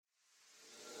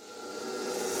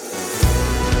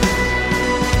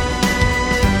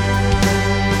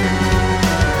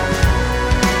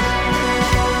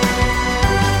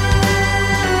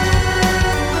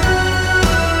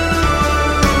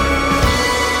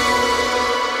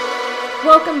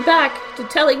welcome back to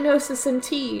Telling Gnosis and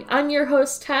Tea. I'm your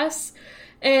host, Tess,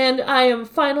 and I am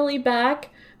finally back.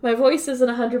 My voice isn't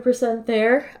 100%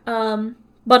 there,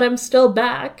 but I'm still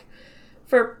back.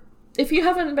 If you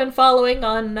haven't been following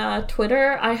on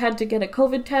Twitter, I had to get a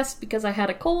COVID test because I had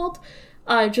a cold.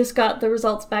 I just got the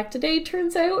results back today.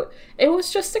 Turns out it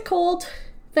was just a cold.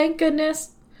 Thank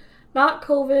goodness. Not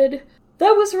COVID.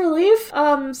 That was relief.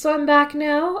 So I'm back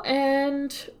now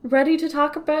and ready to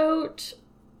talk about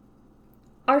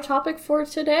our topic for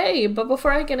today. But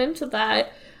before I get into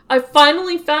that, I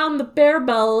finally found the bear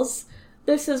bells.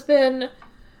 This has been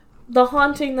the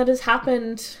haunting that has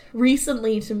happened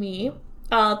recently to me.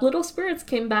 Little spirits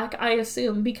came back, I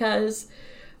assume,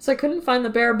 so I couldn't find the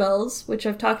bear bells, which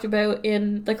I've talked about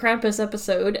in the Krampus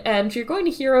episode, and you're going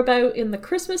to hear about in the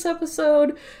Christmas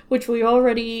episode, which we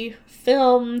already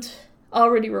filmed,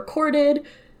 already recorded,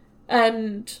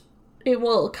 and it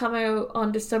will come out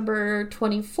on December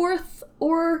 24th,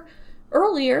 or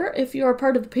earlier if you are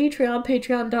part of the Patreon,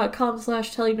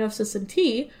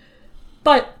 patreon.com/tellingnosisandtea.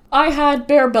 But I had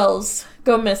bear bells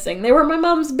go missing. They were my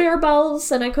mom's bear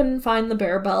bells, and I couldn't find the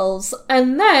bear bells.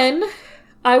 And then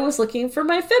I was looking for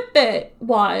my Fitbit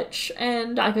watch,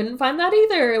 and I couldn't find that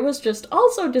either. It was just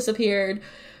also disappeared.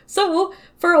 So,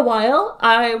 for a while,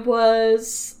 I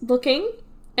was looking,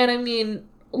 and I mean,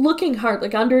 looking hard,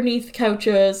 like underneath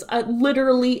couches,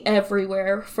 literally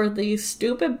everywhere, for these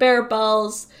stupid bear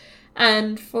bells,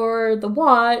 and for the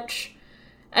watch.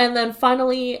 And then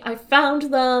finally, I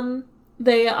found them.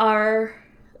 They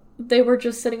were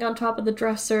just sitting on top of the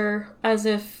dresser as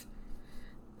if,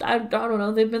 I don't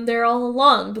know, they've been there all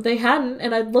along, but they hadn't,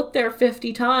 and I'd looked there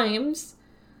 50 times,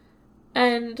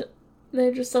 and they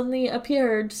just suddenly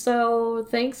appeared. So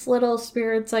thanks, little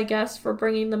spirits, I guess, for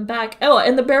bringing them back. Oh,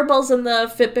 and the bear bells and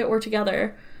the Fitbit were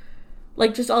together,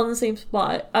 like just all in the same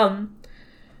spot.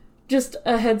 Just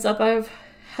a heads up, I've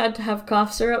had to have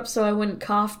cough syrup so I wouldn't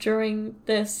cough during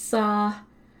this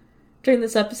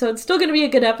episode. Still gonna be a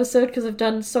good episode because I've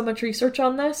done so much research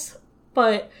on this,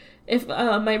 but if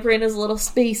my brain is a little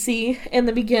spacey in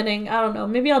the beginning, I don't know,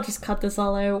 maybe I'll just cut this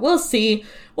all out. We'll see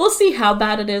how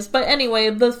bad it is. But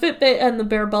anyway, the Fitbit and the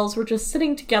bear bells were just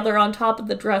sitting together on top of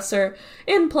the dresser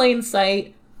in plain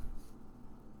sight.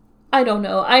 I don't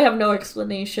know, I have no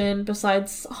explanation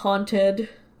besides haunted.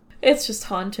 It's just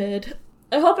haunted.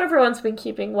 I hope everyone's been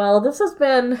keeping well. This has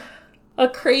been a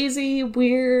crazy,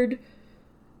 weird,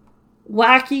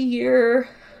 wacky year,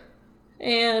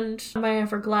 and I'm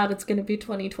ever glad it's gonna be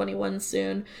 2021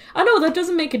 soon. I know that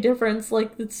doesn't make a difference,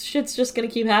 like, this shit's just gonna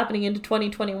keep happening into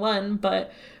 2021,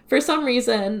 but for some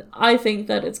reason, I think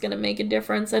that it's gonna make a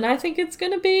difference, and I think it's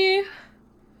gonna be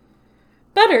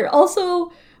better.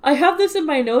 Also, I have this in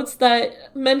my notes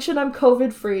that mention I'm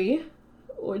COVID-free,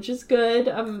 which is good,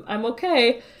 I'm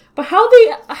okay, but how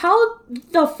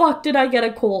the fuck did I get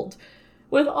a cold?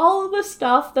 With all of the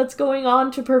stuff that's going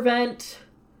on to prevent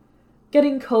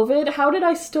getting COVID, how did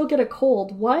I still get a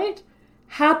cold? What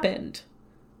happened?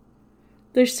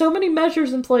 There's so many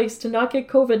measures in place to not get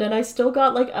COVID, and I still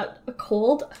got, like, a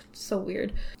cold? So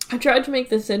weird. I tried to make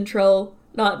this intro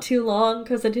not too long,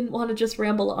 because I didn't want to just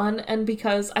ramble on, and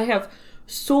because I have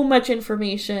so much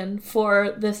information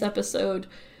for this episode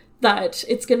that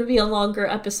it's going to be a longer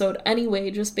episode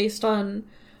anyway, just based on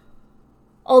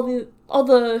all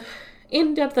the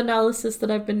in-depth analysis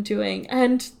that I've been doing,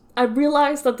 and I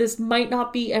realized that this might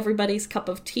not be everybody's cup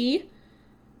of tea.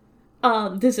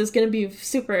 This is going to be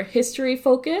super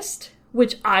history-focused,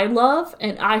 which I love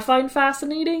and I find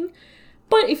fascinating,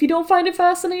 but if you don't find it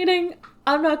fascinating,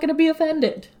 I'm not going to be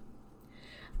offended.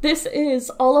 This is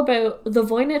all about the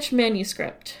Voynich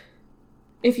manuscript.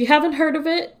 If you haven't heard of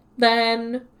it,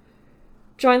 then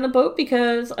join the boat,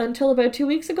 because until about 2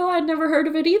 weeks ago, I'd never heard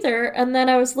of it either. And then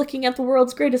I was looking at the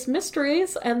world's greatest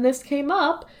mysteries, and this came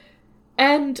up,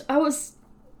 and I was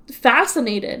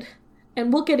fascinated.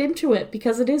 And we'll get into it,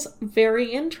 because it is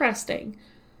very interesting.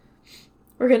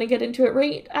 We're going to get into it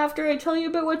right after I tell you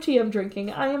about what tea I'm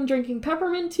drinking. I am drinking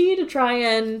peppermint tea to try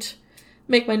and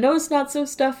make my nose not so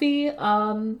stuffy.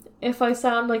 If I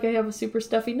sound like I have a super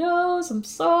stuffy nose, I'm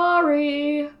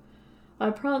sorry.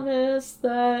 I promise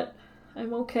that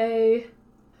I'm okay.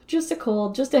 Just a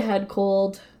cold, just a head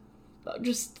cold.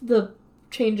 Just the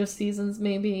change of seasons,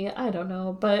 maybe. I don't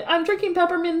know. But I'm drinking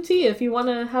peppermint tea if you want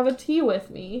to have a tea with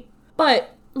me.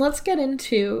 But let's get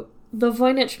into the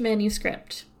Voynich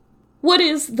manuscript. What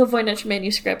is the Voynich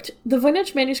manuscript? The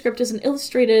Voynich manuscript is an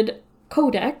illustrated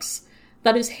codex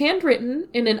that is handwritten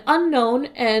in an unknown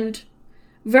and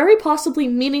very possibly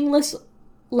meaningless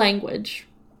language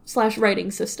 /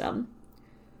 writing system.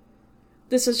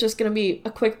 This is just going to be a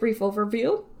quick, brief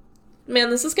overview. Man,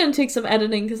 this is going to take some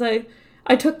editing because I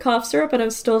I took cough syrup and I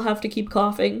still have to keep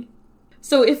coughing.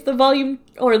 So if the volume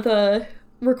or the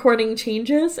recording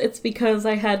changes, it's because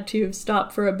I had to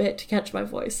stop for a bit to catch my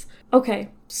voice. Okay,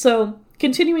 so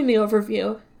continuing the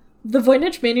overview. The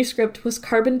Voynich manuscript was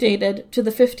carbon dated to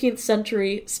the 15th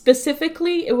century.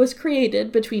 Specifically, it was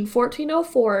created between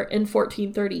 1404 and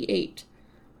 1438.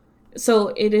 So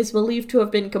it is believed to have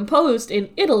been composed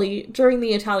in Italy during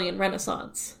the Italian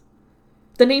Renaissance.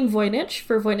 The name Voynich,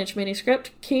 for Voynich manuscript,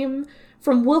 came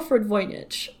from Wilfrid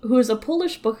Voynich, who is a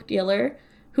Polish book dealer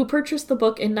who purchased the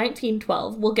book in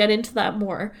 1912. We'll get into that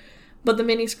more, but the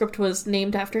manuscript was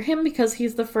named after him because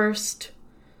he's the first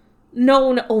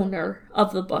known owner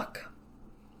of the book.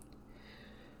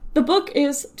 The book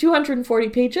is 240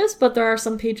 pages, but there are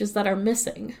some pages that are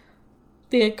missing.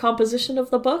 The composition of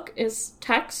the book is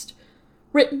text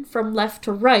written from left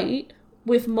to right,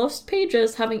 with most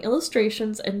pages having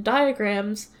illustrations and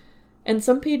diagrams, and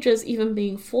some pages even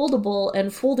being foldable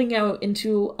and folding out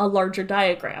into a larger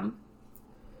diagram.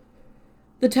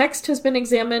 The text has been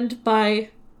examined by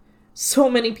so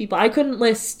many people. I couldn't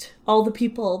list all the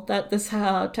people that this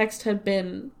text had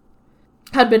been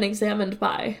examined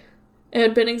by. It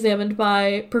had been examined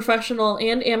by professional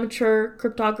and amateur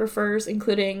cryptographers,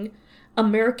 including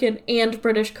American and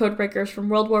British codebreakers from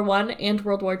World War I and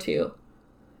World War II.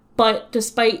 But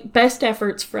despite best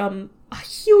efforts from a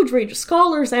huge range of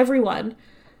scholars, everyone,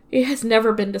 it has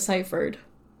never been deciphered.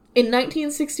 In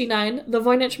 1969, the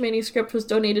Voynich manuscript was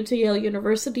donated to Yale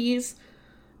University's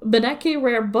Bennecke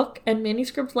Rare Book and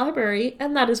Manuscript Library,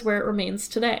 and that is where it remains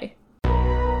today.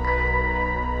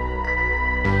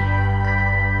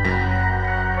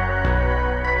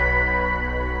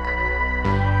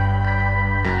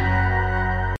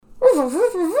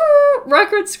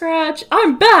 Record scratch,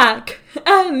 I'm back!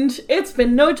 And it's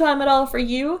been no time at all for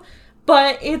you,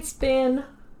 but it's been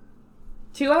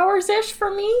 2 hours-ish for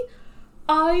me.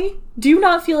 I do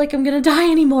not feel like I'm gonna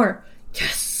die anymore.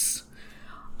 Yes!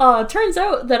 Turns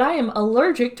out that I am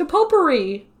allergic to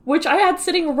potpourri, which I had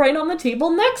sitting right on the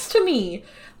table next to me.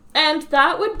 And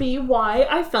that would be why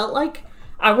I felt like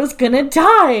I was gonna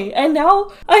die. And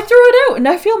now I threw it out and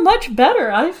I feel much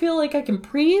better. I feel like I can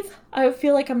breathe. I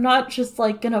feel like I'm not just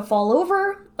like gonna fall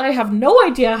over. I have no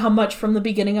idea how much from the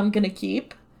beginning I'm gonna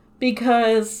keep,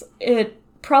 because it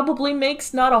probably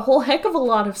makes not a whole heck of a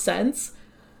lot of sense.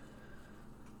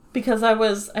 Because I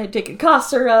had taken cough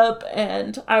syrup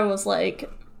and I was like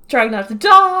trying not to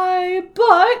die,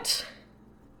 but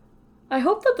I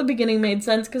hope that the beginning made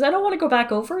sense because I don't want to go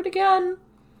back over it again.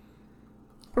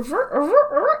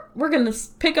 We're gonna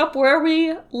pick up where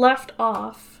we left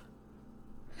off.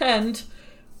 And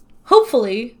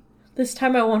hopefully, this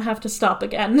time I won't have to stop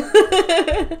again.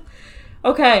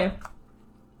 Okay.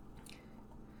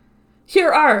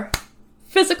 Here are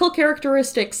physical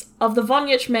characteristics of the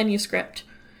Voynich manuscript.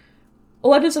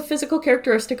 What is a physical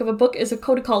characteristic of a book is a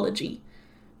codicology.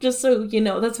 Just so you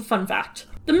know, that's a fun fact.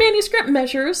 The manuscript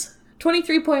measures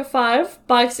 23.5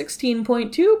 by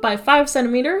 16.2 by 5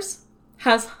 centimeters.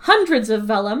 Has hundreds of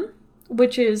vellum,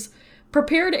 which is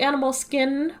prepared animal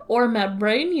skin or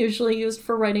membrane, usually used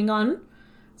for writing on.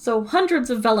 So hundreds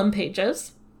of vellum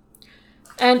pages.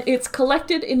 And it's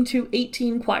collected into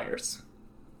 18 quires.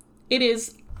 It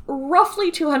is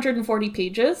roughly 240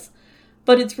 pages,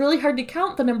 but it's really hard to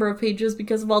count the number of pages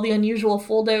because of all the unusual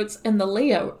foldouts and the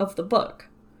layout of the book.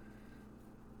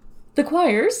 The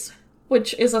quires,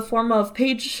 which is a form of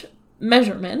page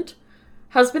measurement,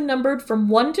 has been numbered from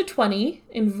 1 to 20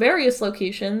 in various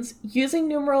locations using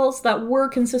numerals that were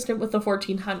consistent with the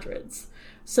 1400s.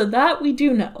 So that we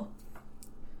do know.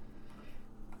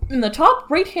 In the top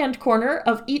right-hand corner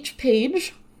of each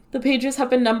page, the pages have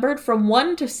been numbered from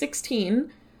 1 to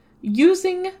 16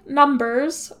 using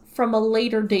numbers from a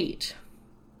later date.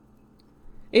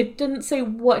 It didn't say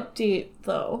what date,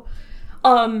 though.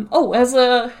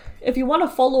 If you want to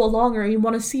follow along or you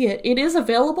want to see it, it is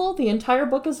available. The entire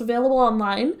book is available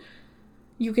online.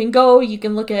 You can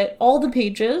look at all the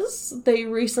pages. They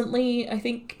recently, I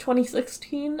think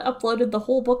 2016, uploaded the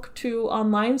whole book to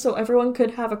online so everyone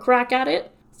could have a crack at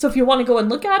it. So if you want to go and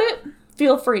look at it,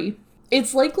 feel free.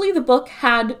 It's likely the book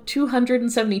had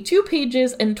 272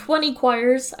 pages and 20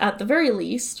 quires at the very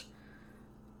least.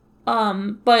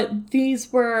 But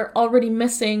these were already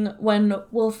missing when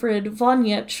Wilfrid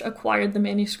Voynich acquired the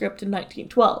manuscript in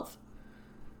 1912.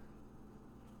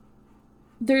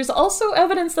 There's also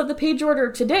evidence that the page order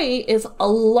today is a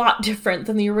lot different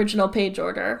than the original page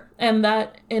order, and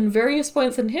that in various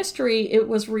points in history it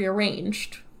was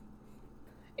rearranged.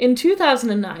 In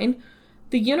 2009,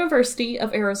 the University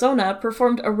of Arizona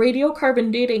performed a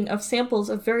radiocarbon dating of samples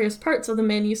of various parts of the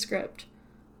manuscript.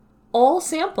 All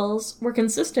samples were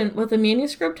consistent with the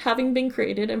manuscript having been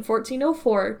created in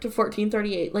 1404 to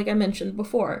 1438, like I mentioned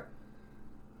before.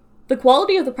 The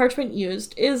quality of the parchment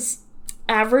used is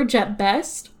average at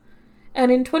best,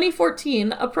 and in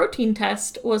 2014, a protein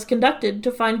test was conducted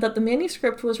to find that the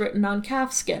manuscript was written on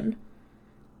calf skin,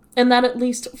 and that at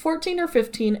least 14 or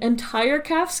 15 entire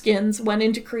calf skins went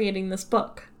into creating this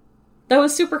book. That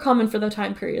was super common for the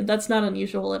time period. That's not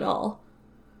unusual at all.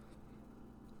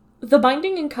 The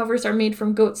binding and covers are made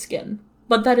from goat skin,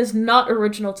 but that is not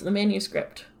original to the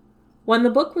manuscript. When the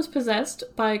book was possessed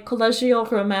by Collegio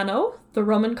Romano, the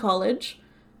Roman college,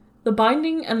 the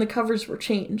binding and the covers were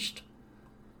changed.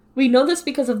 We know this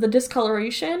because of the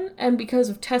discoloration and because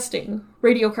of testing,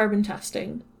 radiocarbon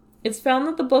testing. It's found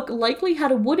that the book likely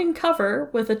had a wooden cover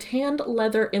with a tanned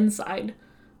leather inside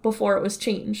before it was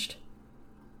changed.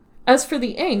 As for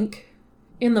the ink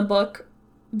in the book,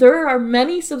 there are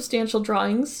many substantial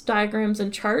drawings, diagrams,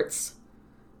 and charts,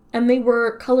 and they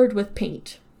were colored with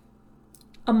paint.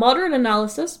 A modern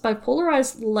analysis by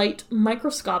polarized light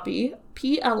microscopy,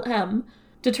 PLM,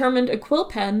 determined a quill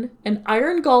pen and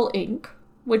iron gall ink,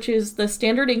 which is the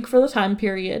standard ink for the time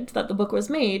period that the book was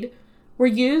made, were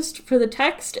used for the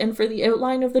text and for the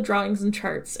outline of the drawings and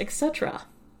charts, etc.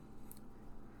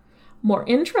 More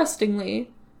interestingly,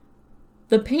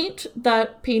 the paint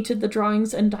that painted the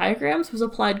drawings and diagrams was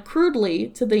applied crudely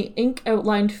to the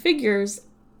ink-outlined figures,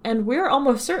 and we're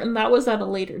almost certain that was at a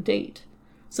later date.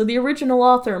 So the original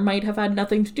author might have had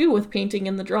nothing to do with painting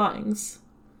in the drawings.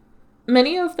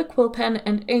 Many of the quill pen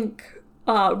and ink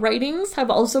writings have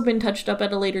also been touched up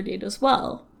at a later date as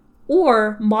well,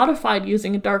 or modified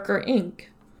using a darker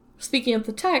ink. Speaking of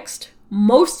the text,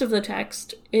 most of the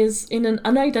text is in an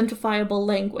unidentifiable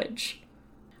language,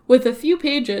 with a few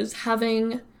pages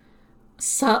having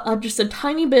just a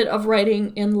tiny bit of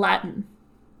writing in Latin.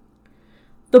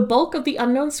 The bulk of the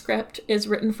unknown script is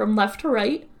written from left to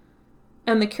right,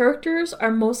 and the characters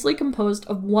are mostly composed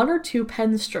of 1 or 2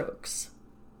 pen strokes.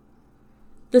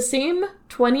 The same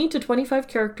 20 to 25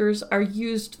 characters are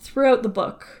used throughout the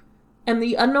book, and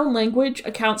the unknown language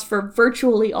accounts for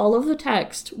virtually all of the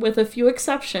text, with a few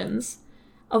exceptions,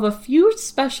 of a few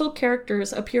special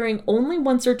characters appearing only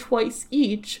once or twice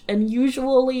each, and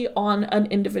usually on an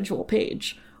individual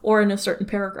page, or in a certain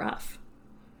paragraph.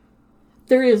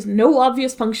 There is no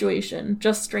obvious punctuation,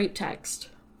 just straight text.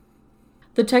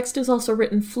 The text is also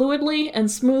written fluidly and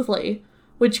smoothly,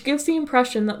 which gives the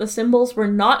impression that the symbols were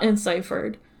not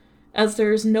enciphered, as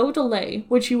there is no delay,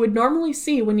 which you would normally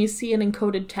see when you see an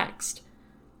encoded text.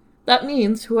 That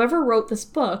means whoever wrote this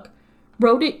book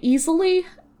wrote it easily,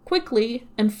 quickly,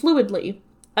 and fluidly,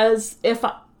 as if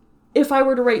I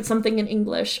were to write something in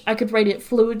English, I could write it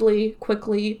fluidly,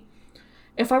 quickly.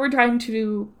 If I were trying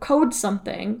to code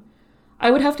something, I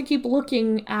would have to keep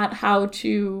looking at how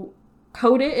to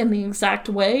code it in the exact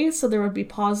way, so there would be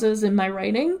pauses in my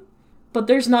writing. But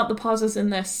there's not the pauses in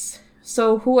this.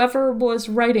 So whoever was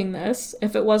writing this,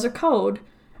 if it was a code,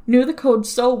 knew the code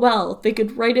so well they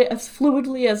could write it as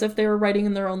fluidly as if they were writing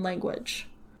in their own language.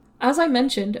 As I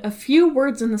mentioned, a few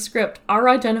words in the script are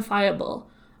identifiable,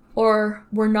 or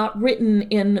were not written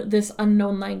in this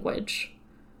unknown language.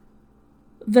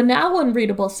 The now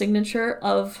unreadable signature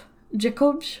of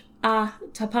Jacobs a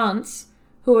Tapance,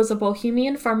 who was a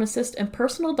Bohemian pharmacist and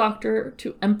personal doctor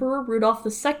to Emperor Rudolph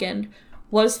II,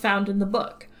 was found in the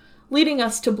book, leading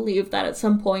us to believe that at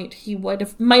some point he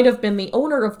might have been the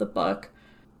owner of the book,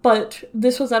 but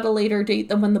this was at a later date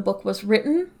than when the book was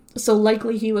written, so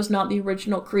likely he was not the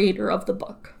original creator of the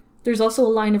book. There's also a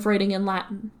line of writing in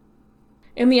Latin.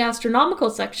 In the astronomical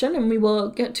section, and we will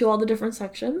get to all the different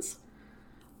sections,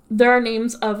 there are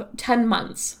names of 10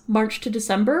 months, March to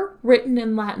December, written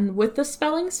in Latin with the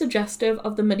spelling suggestive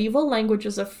of the medieval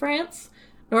languages of France,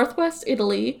 northwest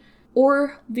Italy,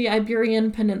 or the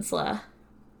Iberian Peninsula.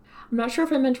 I'm not sure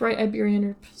if I meant to write Iberian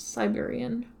or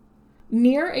Siberian.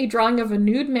 Near a drawing of a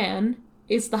nude man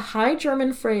is the High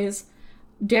German phrase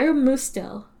der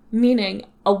Mustel, meaning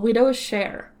a widow's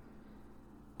share.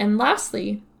 And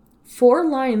lastly, 4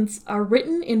 lines are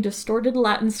written in distorted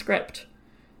Latin script,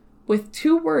 with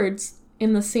 2 words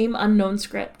in the same unknown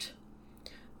script.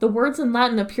 The words in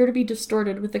Latin appear to be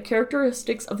distorted with the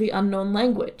characteristics of the unknown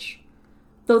language.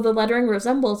 Though the lettering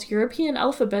resembles European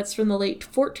alphabets from the late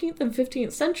 14th and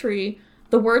 15th century,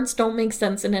 the words don't make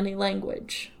sense in any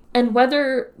language. And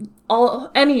whether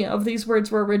any of these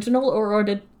words were original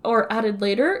or added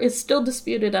later is still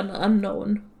disputed and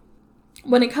unknown.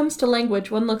 When it comes to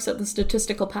language, one looks at the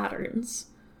statistical patterns,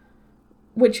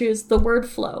 which is the word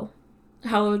flow.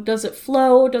 How does it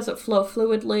flow? Does it flow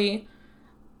fluidly?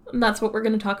 And that's what we're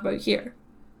going to talk about here.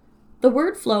 The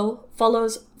word flow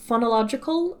follows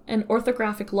phonological and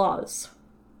orthographic laws.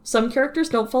 Some characters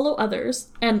don't follow others,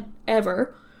 and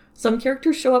ever. Some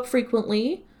characters show up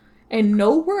frequently, and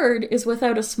no word is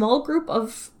without a small group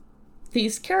of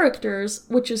these characters,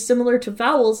 which is similar to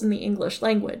vowels in the English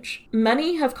language.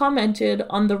 Many have commented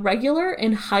on the regular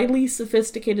and highly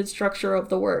sophisticated structure of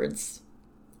the words.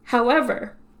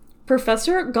 However,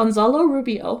 Professor Gonzalo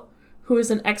Rubio, who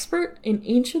is an expert in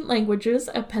ancient languages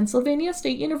at Pennsylvania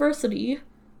State University,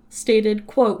 stated,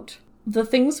 quote, "The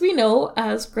things we know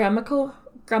as grammatical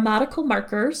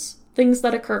markers, things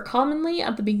that occur commonly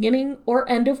at the beginning or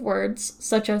end of words,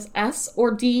 such as S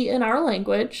or D in our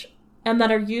language, and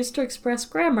that are used to express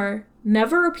grammar,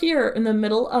 never appear in the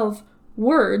middle of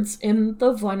words in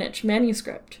the Voynich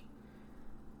manuscript.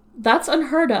 That's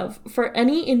unheard of for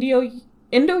any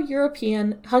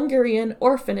Indo-European, Hungarian,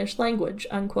 or Finnish language,"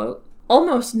 unquote.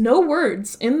 Almost no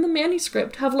words in the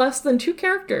manuscript have less than 2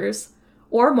 characters,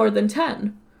 or more than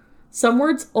 10. Some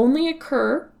words only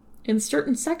occur in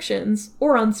certain sections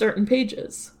or on certain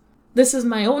pages. This is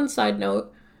my own side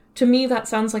note. To me, that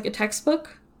sounds like a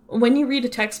textbook. When you read a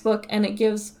textbook and it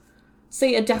gives,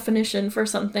 say, a definition for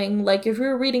something, like if you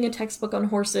were reading a textbook on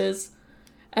horses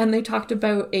and they talked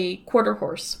about a quarter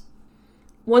horse,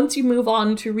 once you move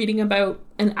on to reading about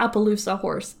an Appaloosa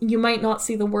horse, you might not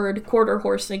see the word quarter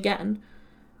horse again.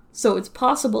 So it's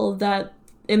possible that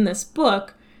in this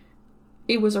book,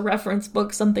 it was a reference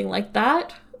book, something like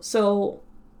that. So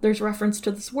there's reference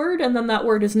to this word, and then that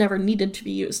word is never needed to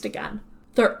be used again.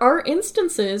 There are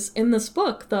instances in this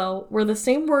book, though, where the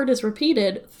same word is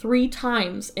repeated 3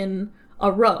 times in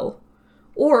a row,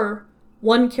 or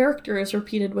one character is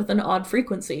repeated with an odd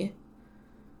frequency.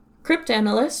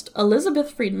 Cryptanalyst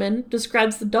Elizabeth Friedman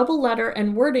describes the double letter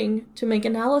and wording to make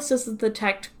analysis of the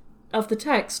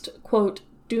text, quote,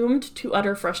 "doomed to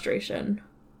utter frustration."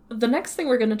 The next thing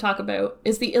we're going to talk about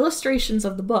is the illustrations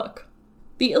of the book.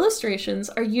 The illustrations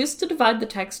are used to divide the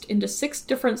text into 6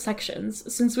 different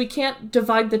sections, since we can't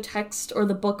divide the text or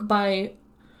the book by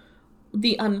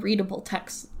the unreadable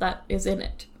text that is in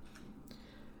it.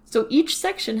 So each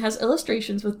section has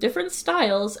illustrations with different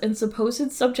styles and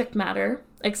supposed subject matter,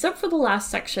 except for the last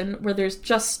section where there's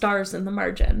just stars in the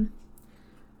margin.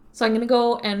 So I'm going to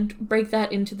go and break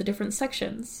that into the different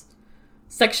sections.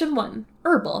 Section 1,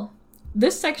 Herbal.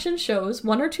 This section shows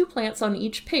 1 or 2 plants on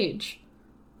each page,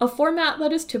 a format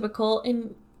that is typical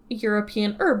in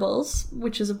European herbals,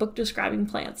 which is a book describing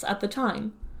plants at the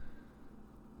time.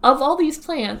 Of all these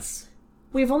plants,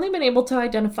 we've only been able to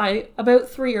identify about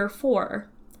 3 or 4,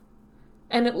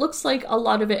 and it looks like a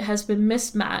lot of it has been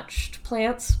mismatched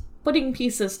plants putting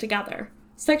pieces together.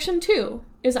 Section 2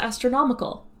 is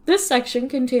Astronomical. This section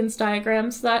contains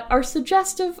diagrams that are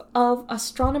suggestive of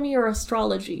astronomy or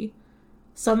astrology.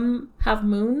 Some have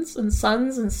moons and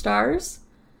suns and stars.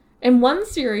 In one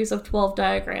series of 12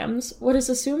 diagrams, what is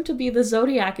assumed to be the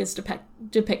zodiac is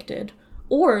depicted,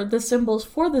 or the symbols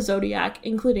for the zodiac,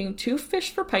 including 2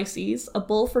 fish for Pisces, a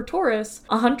bull for Taurus,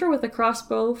 a hunter with a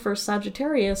crossbow for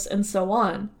Sagittarius, and so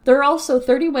on. There are also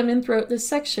 30 women throughout this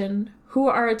section who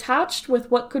are attached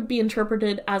with what could be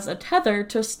interpreted as a tether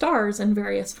to stars in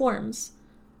various forms.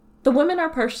 The women are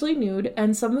partially nude,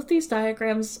 and some of these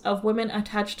diagrams of women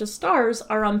attached to stars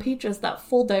are on pages that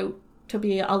fold out to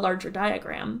be a larger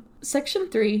diagram. Section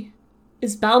 3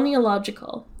 is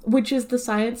Balneological, which is the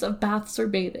science of baths or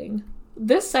bathing.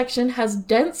 This section has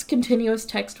dense continuous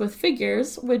text with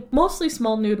figures, with mostly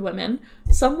small nude women,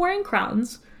 some wearing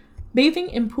crowns, bathing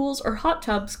in pools or hot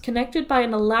tubs connected by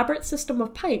an elaborate system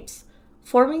of pipes,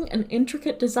 forming an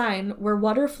intricate design where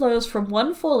water flows from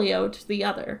one folio to the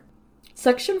other.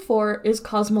 Section 4 is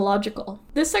Cosmological.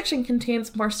 This section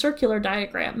contains more circular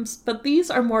diagrams, but these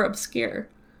are more obscure.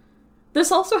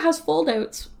 This also has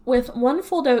foldouts, with one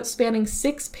foldout spanning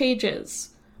 6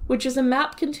 pages, which is a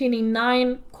map containing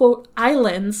 9, quote,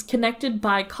 islands connected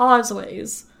by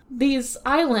causeways. These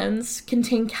islands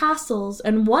contain castles,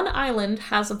 and one island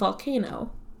has a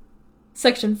volcano.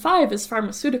 Section 5 is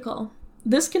Pharmaceutical.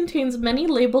 This contains many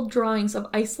labeled drawings of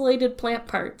isolated plant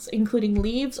parts, including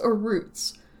leaves or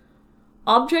roots,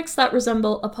 objects that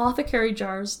resemble apothecary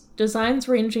jars, designs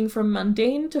ranging from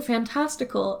mundane to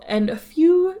fantastical, and a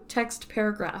few text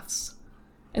paragraphs.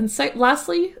 And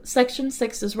lastly, Section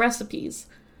 6 is Recipes.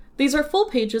 These are full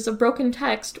pages of broken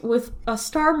text with a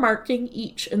star marking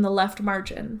each in the left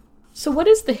margin. So what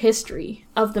is the history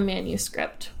of the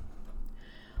manuscript?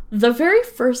 The very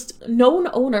first known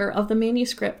owner of the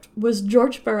manuscript was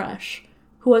George Baresch,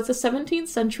 who was a 17th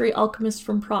century alchemist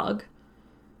from Prague.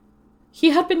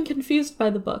 He had been confused by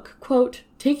the book, quote,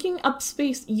 taking up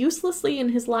space uselessly in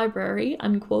his library,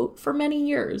 unquote, for many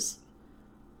years.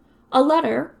 A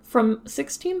letter from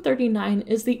 1639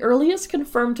 is the earliest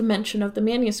confirmed mention of the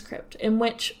manuscript, in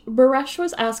which Baresh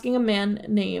was asking a man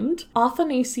named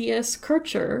Athanasius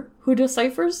Kircher, who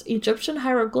deciphers Egyptian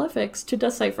hieroglyphics, to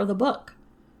decipher the book.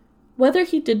 Whether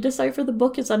he did decipher the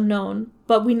book is unknown,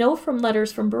 but we know from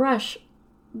letters from Baresh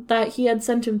that he had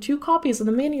sent him 2 copies of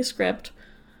the manuscript,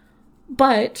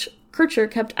 but Kircher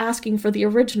kept asking for the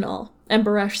original, and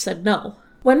Baresh said no.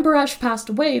 When Baresh passed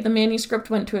away, the manuscript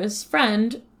went to his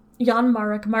friend, Jan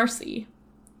Marek Marci,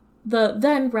 the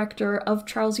then rector of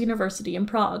Charles University in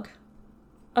Prague.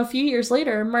 A few years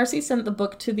later, Marci sent the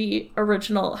book to the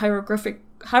original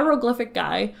hieroglyphic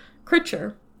guy,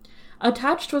 Kircher.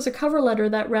 Attached was a cover letter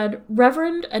that read,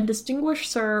 "Reverend and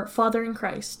Distinguished Sir, Father in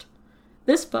Christ.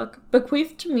 This book,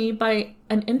 bequeathed to me by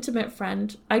an intimate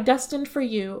friend, I destined for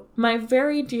you, my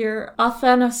very dear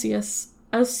Athanasius,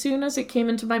 as soon as it came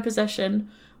into my possession,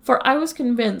 for I was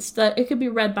convinced that it could be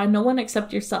read by no one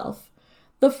except yourself.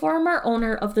 The former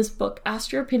owner of this book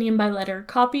asked your opinion by letter,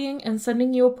 copying and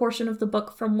sending you a portion of the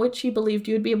book from which he believed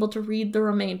you would be able to read the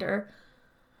remainder,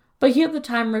 but he at the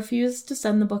time refused to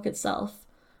send the book itself.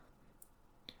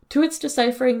 To its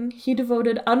deciphering he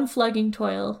devoted unflagging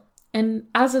toil, and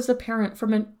as is apparent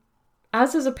from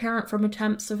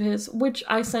attempts of his, which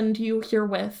I send you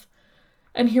herewith,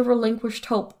 and he relinquished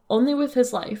hope only with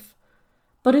his life.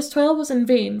 But his toil was in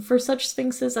vain, for such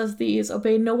sphinxes as these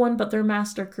obey no one but their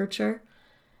master, Kircher.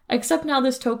 Accept now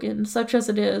this token, such as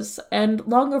it is, and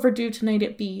long overdue tonight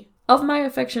it be, of my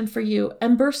affection for you,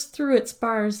 and burst through its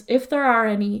bars, if there are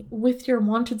any, with your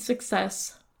wonted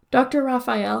success. Dr.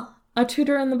 Raphael, a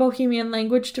tutor in the Bohemian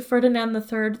language to Ferdinand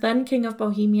III, then King of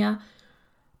Bohemia,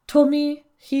 told me,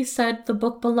 he said, the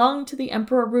book belonged to the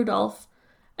Emperor Rudolph,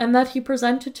 and that he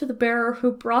presented to the bearer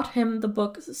who brought him the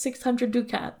book 600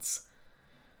 ducats.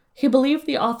 He believed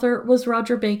the author was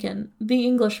Roger Bacon, the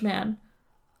Englishman.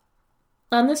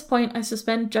 On this point I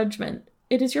suspend judgment.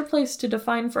 It is your place to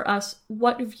define for us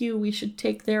what view we should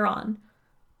take thereon,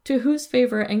 to whose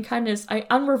favour and kindness I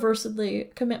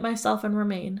unreservedly commit myself and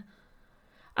remain.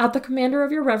 At the commander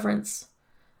of your reverence,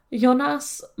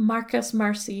 Jonas Marcus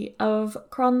Marci of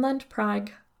Kronland,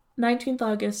 Prague, 19th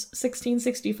August,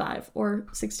 1665, or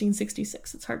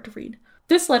 1666, it's hard to read.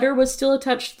 This letter was still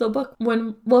attached to the book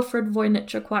when Wilfrid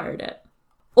Voynich acquired it.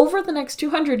 Over the next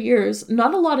 200 years,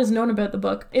 not a lot is known about the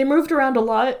book. It moved around a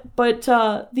lot, but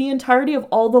the entirety of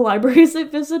all the libraries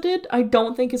it visited I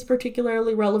don't think is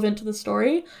particularly relevant to the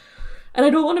story. And I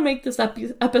don't want to make this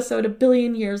episode a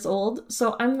billion years old,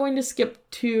 so I'm going to skip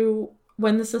to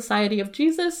when the Society of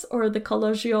Jesus, or the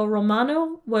Collegio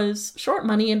Romano, was short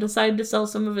money and decided to sell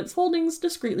some of its holdings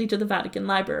discreetly to the Vatican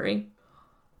Library.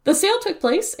 The sale took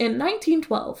place in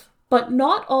 1912, but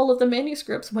not all of the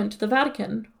manuscripts went to the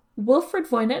Vatican. Wilfrid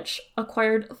Voynich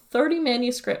acquired 30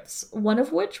 manuscripts, one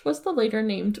of which was the later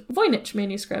named Voynich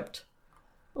manuscript.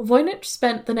 Voynich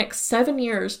spent the next 7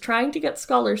 years trying to get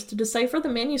scholars to decipher the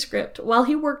manuscript while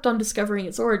he worked on discovering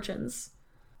its origins.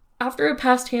 After it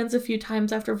passed hands a few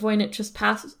times after Voynich's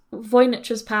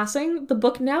passing, the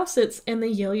book now sits in the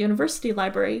Yale University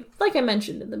Library, like I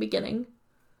mentioned in the beginning.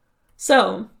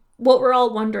 So, what we're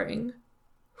all wondering,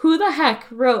 who the heck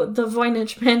wrote the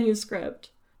Voynich manuscript?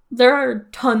 There are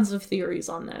tons of theories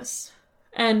on this,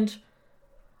 and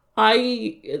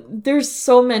there's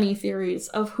so many theories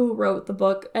of who wrote the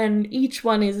book, and each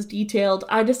one is detailed.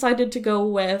 I decided to go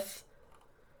with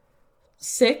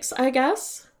 6, I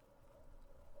guess,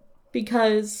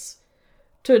 because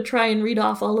to try and read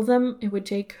off all of them, it would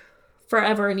take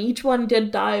forever, and each one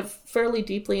did dive fairly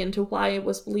deeply into why it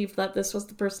was believed that this was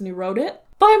the person who wrote it.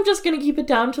 But I'm just going to keep it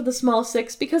down to the small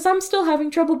 6 because I'm still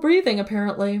having trouble breathing,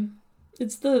 apparently.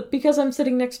 It's because I'm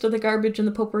sitting next to the garbage and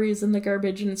the potpourri is in the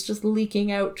garbage and it's just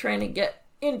leaking out trying to get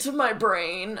into my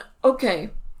brain.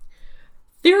 Okay.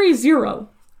 Theory 0,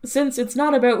 since it's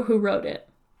not about who wrote it.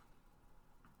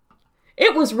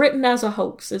 It was written as a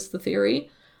hoax, is the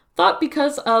theory. Thought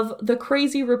because of the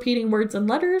crazy repeating words and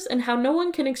letters and how no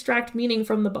one can extract meaning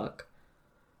from the book.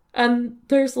 And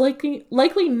there's likely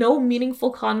no meaningful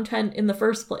content in the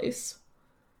first place.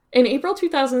 In April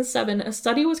 2007, a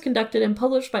study was conducted and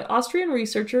published by Austrian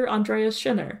researcher Andreas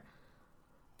Schinner.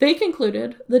 They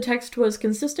concluded the text was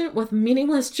consistent with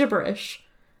meaningless gibberish,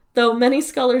 though many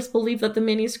scholars believe that the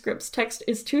manuscript's text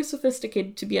is too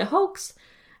sophisticated to be a hoax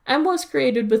and was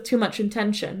created with too much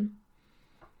intention.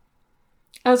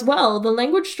 As well, the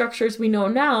language structures we know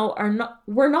now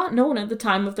were not known at the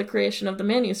time of the creation of the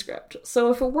manuscript,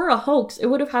 so if it were a hoax, it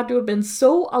would have had to have been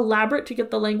so elaborate to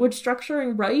get the language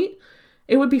structuring right.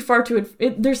 It would be far too...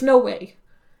 there's no way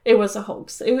it was a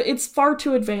hoax. It's far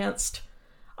too advanced.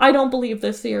 I don't believe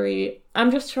this theory.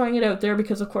 I'm just throwing it out there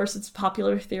because, of course, it's a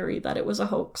popular theory that it was a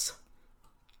hoax.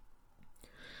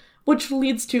 Which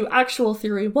leads to actual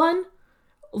theory 1.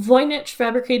 Voynich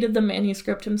fabricated the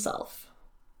manuscript himself.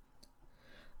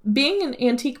 Being an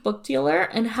antique book dealer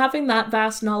and having that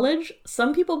vast knowledge,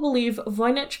 some people believe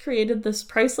Voynich created this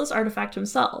priceless artifact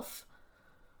himself.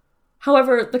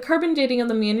 However, the carbon dating of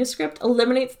the manuscript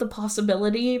eliminates the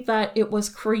possibility that it was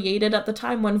created at the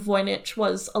time when Voynich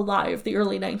was alive, the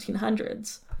early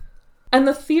 1900s. And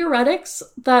the theoretics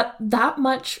that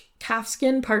much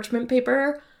calfskin parchment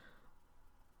paper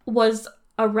was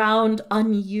around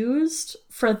unused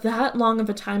for that long of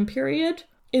a time period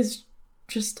is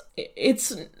just,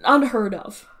 it's unheard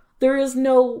of. There is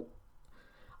no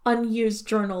unused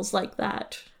journals like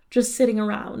that just sitting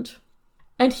around.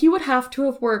 And he would have to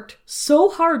have worked so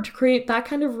hard to create that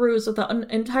kind of ruse with an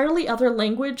entirely other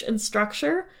language and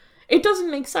structure. It doesn't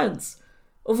make sense.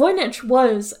 Voynich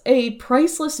was a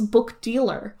priceless book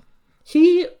dealer.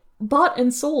 He bought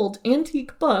and sold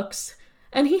antique books,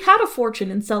 and he had a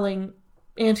fortune in selling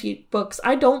antique books.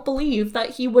 I don't believe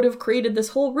that he would have created this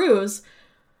whole ruse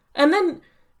and then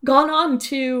gone on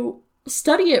to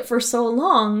study it for so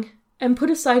long and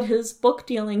put aside his book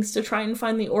dealings to try and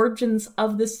find the origins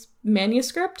of this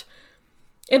manuscript.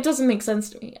 It doesn't make sense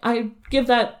to me. I give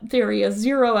that theory a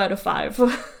 0 out of 5.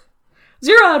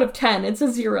 0 out of 10. It's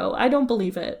a 0. I don't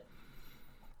believe it.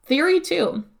 Theory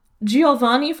 2.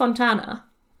 Giovanni Fontana.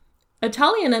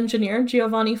 Italian engineer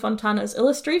Giovanni Fontana's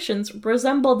illustrations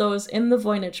resemble those in the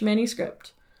Voynich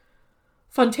manuscript.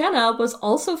 Fontana was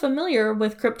also familiar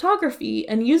with cryptography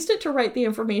and used it to write the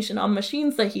information on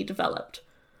machines that he developed,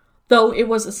 though it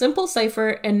was a simple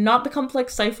cipher and not the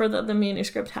complex cipher that the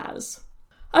manuscript has.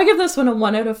 I give this one a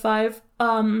 1 out of 5.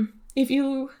 If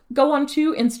you go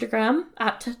onto Instagram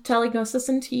at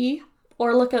telegnosisandT,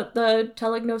 or look at the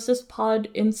Telegnosis Pod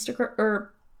Instagram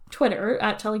or Twitter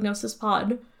at Telegnosis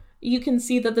Pod, you can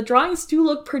see that the drawings do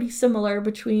look pretty similar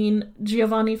between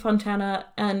Giovanni Fontana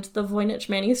and the Voynich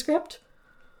manuscript,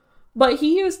 but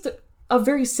he used a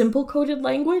very simple coded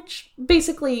language,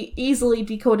 basically easily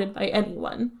decoded by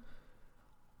anyone.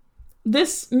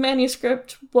 This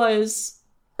manuscript was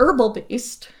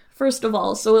herbal-based, first of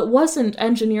all, so it wasn't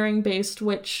engineering-based,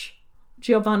 which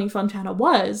Giovanni Fontana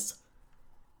was,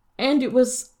 and it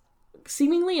was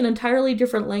seemingly an entirely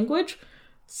different language,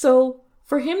 so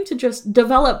for him to just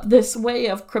develop this way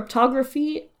of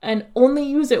cryptography and only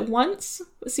use it once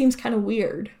seems kind of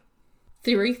weird.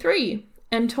 Theory 3.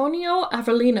 Antonio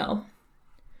Avellino.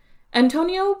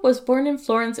 Antonio was born in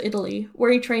Florence, Italy, where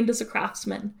he trained as a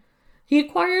craftsman. He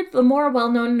acquired the more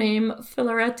well-known name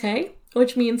Filarete,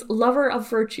 which means lover of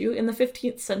virtue, in the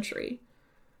 15th century.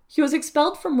 He was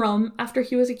expelled from Rome after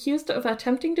he was accused of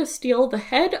attempting to steal the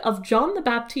head of John the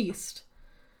Baptist.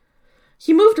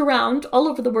 He moved around all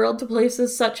over the world to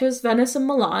places such as Venice and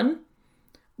Milan,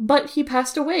 but he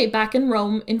passed away back in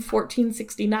Rome in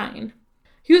 1469.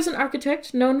 He was an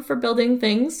architect known for building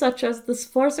things such as the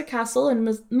Sforza Castle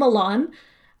in Milan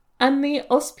and the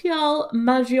Ospiedale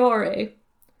Maggiore.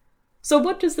 So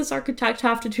what does this architect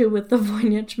have to do with the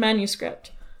Voynich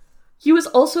manuscript? He was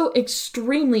also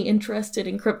extremely interested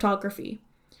in cryptography,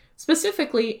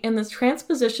 specifically in the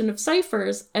transposition of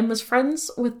ciphers, and was friends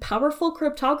with powerful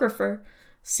cryptographer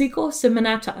Cicco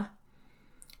Simonetta.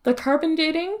 The carbon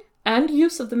dating and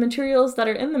use of the materials that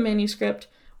are in the manuscript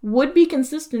would be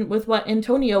consistent with what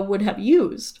Antonio would have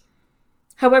used.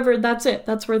 However, that's it.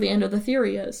 That's where the end of the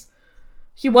theory is.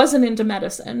 He wasn't into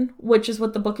medicine, which is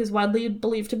what the book is widely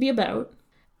believed to be about.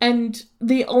 And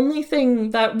the only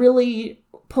thing that really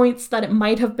points that it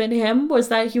might have been him was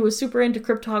that he was super into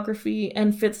cryptography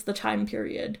and fits the time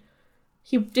period.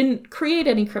 He didn't create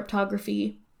any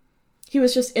cryptography. He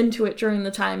was just into it during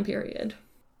the time period.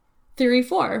 Theory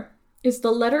 4 is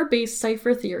the letter-based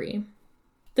cipher theory.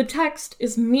 The text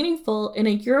is meaningful in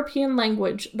a European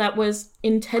language that was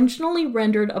intentionally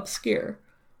rendered obscure.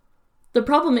 The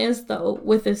problem is, though,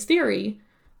 with this theory,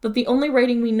 that the only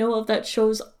writing we know of that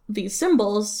shows these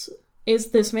symbols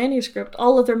is this manuscript.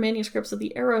 All other manuscripts of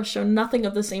the era show nothing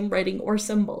of the same writing or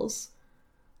symbols.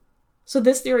 So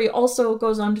this theory also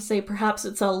goes on to say perhaps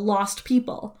it's a lost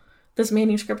people. This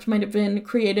manuscript might have been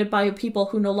created by people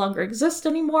who no longer exist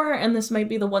anymore, and this might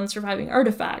be the one surviving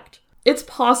artifact. It's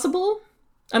possible.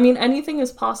 I mean, anything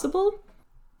is possible,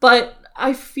 but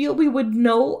I feel we would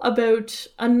know about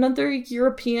another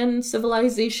European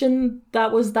civilization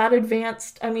that was that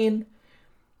advanced. I mean,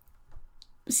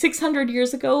 600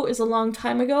 years ago is a long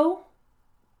time ago,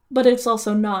 but it's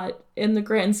also not in the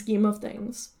grand scheme of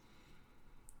things.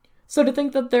 So to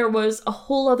think that there was a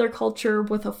whole other culture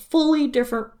with a fully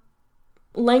different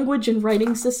language and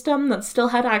writing system that still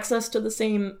had access to the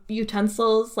same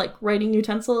utensils, like writing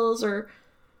utensils or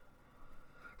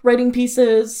writing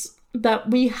pieces that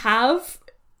we have,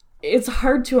 it's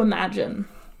hard to imagine.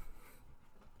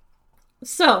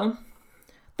 So,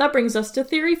 that brings us to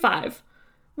theory 5,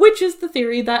 which is the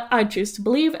theory that I choose to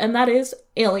believe, and that is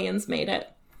aliens made it.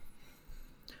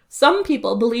 Some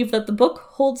people believe that the book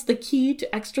holds the key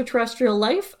to extraterrestrial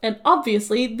life, and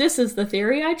obviously this is the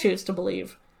theory I choose to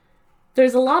believe.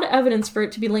 There's a lot of evidence for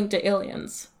it to be linked to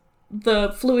aliens.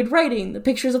 The fluid writing, the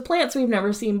pictures of plants we've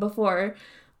never seen before.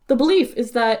 The belief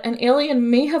is that an alien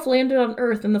may have landed on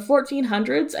Earth in the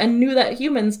 1400s and knew that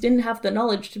humans didn't have the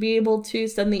knowledge to be able to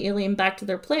send the alien back to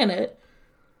their planet,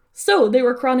 so they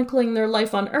were chronicling their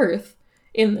life on Earth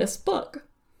in this book.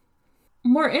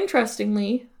 More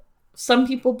interestingly, some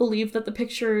people believe that the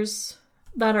pictures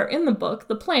that are in the book,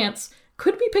 the plants,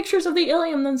 could be pictures of the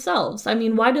alien themselves. I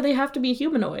mean, why do they have to be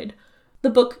humanoid? The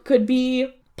book could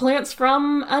be plants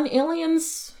from an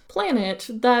alien's planet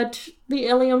that the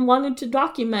alien wanted to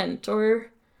document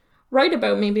or write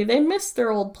about. Maybe they missed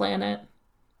their old planet.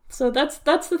 So that's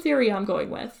the theory I'm going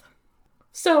with.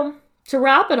 So, to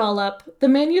wrap it all up, the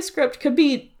manuscript could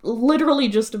be literally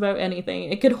just about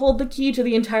anything. It could hold the key to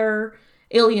the entire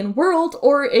alien world,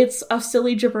 or it's a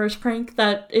silly gibberish prank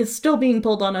that is still being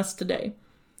pulled on us today.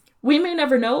 We may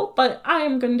never know, but I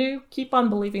am going to keep on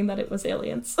believing that it was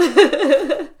aliens.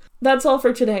 That's all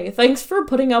for today. Thanks for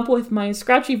putting up with my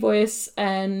scratchy voice,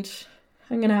 and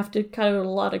I'm going to have to cut out a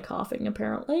lot of coughing,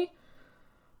 apparently.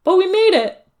 But we made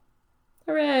it!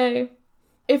 Hooray!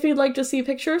 If you'd like to see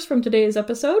pictures from today's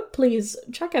episode, please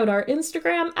check out our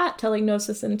Instagram at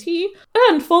TellingNosisNT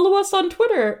and follow us on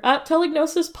Twitter at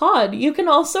TellingNosisPod. You can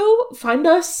also find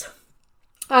us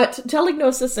at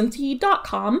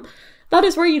TellingNosisNT.com. That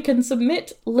is where you can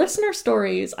submit listener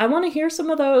stories. I want to hear some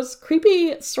of those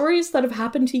creepy stories that have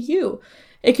happened to you.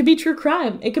 It could be true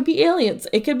crime. It could be aliens.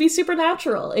 It could be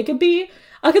supernatural. It could be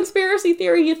a conspiracy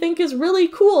theory you think is really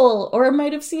cool or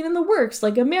might have seen in the works,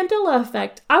 like a Mandela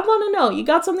effect. I want to know. You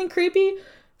got something creepy?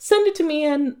 Send it to me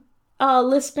in a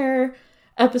listener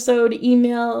episode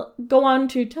email. Go on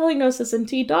to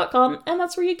TellingNosisNT.com, and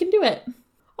that's where you can do it.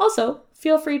 Also,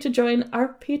 feel free to join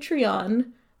our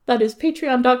Patreon. That is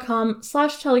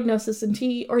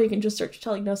patreon.com/TellingNosisNT, or you can just search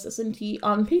TellingNosisNT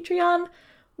on Patreon,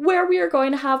 where we are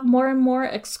going to have more and more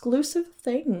exclusive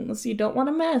things you don't want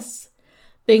to miss.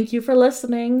 Thank you for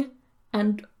listening,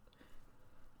 and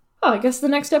I guess the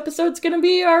next episode's going to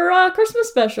be our Christmas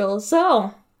special,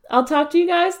 so I'll talk to you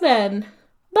guys then.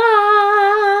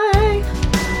 Bye!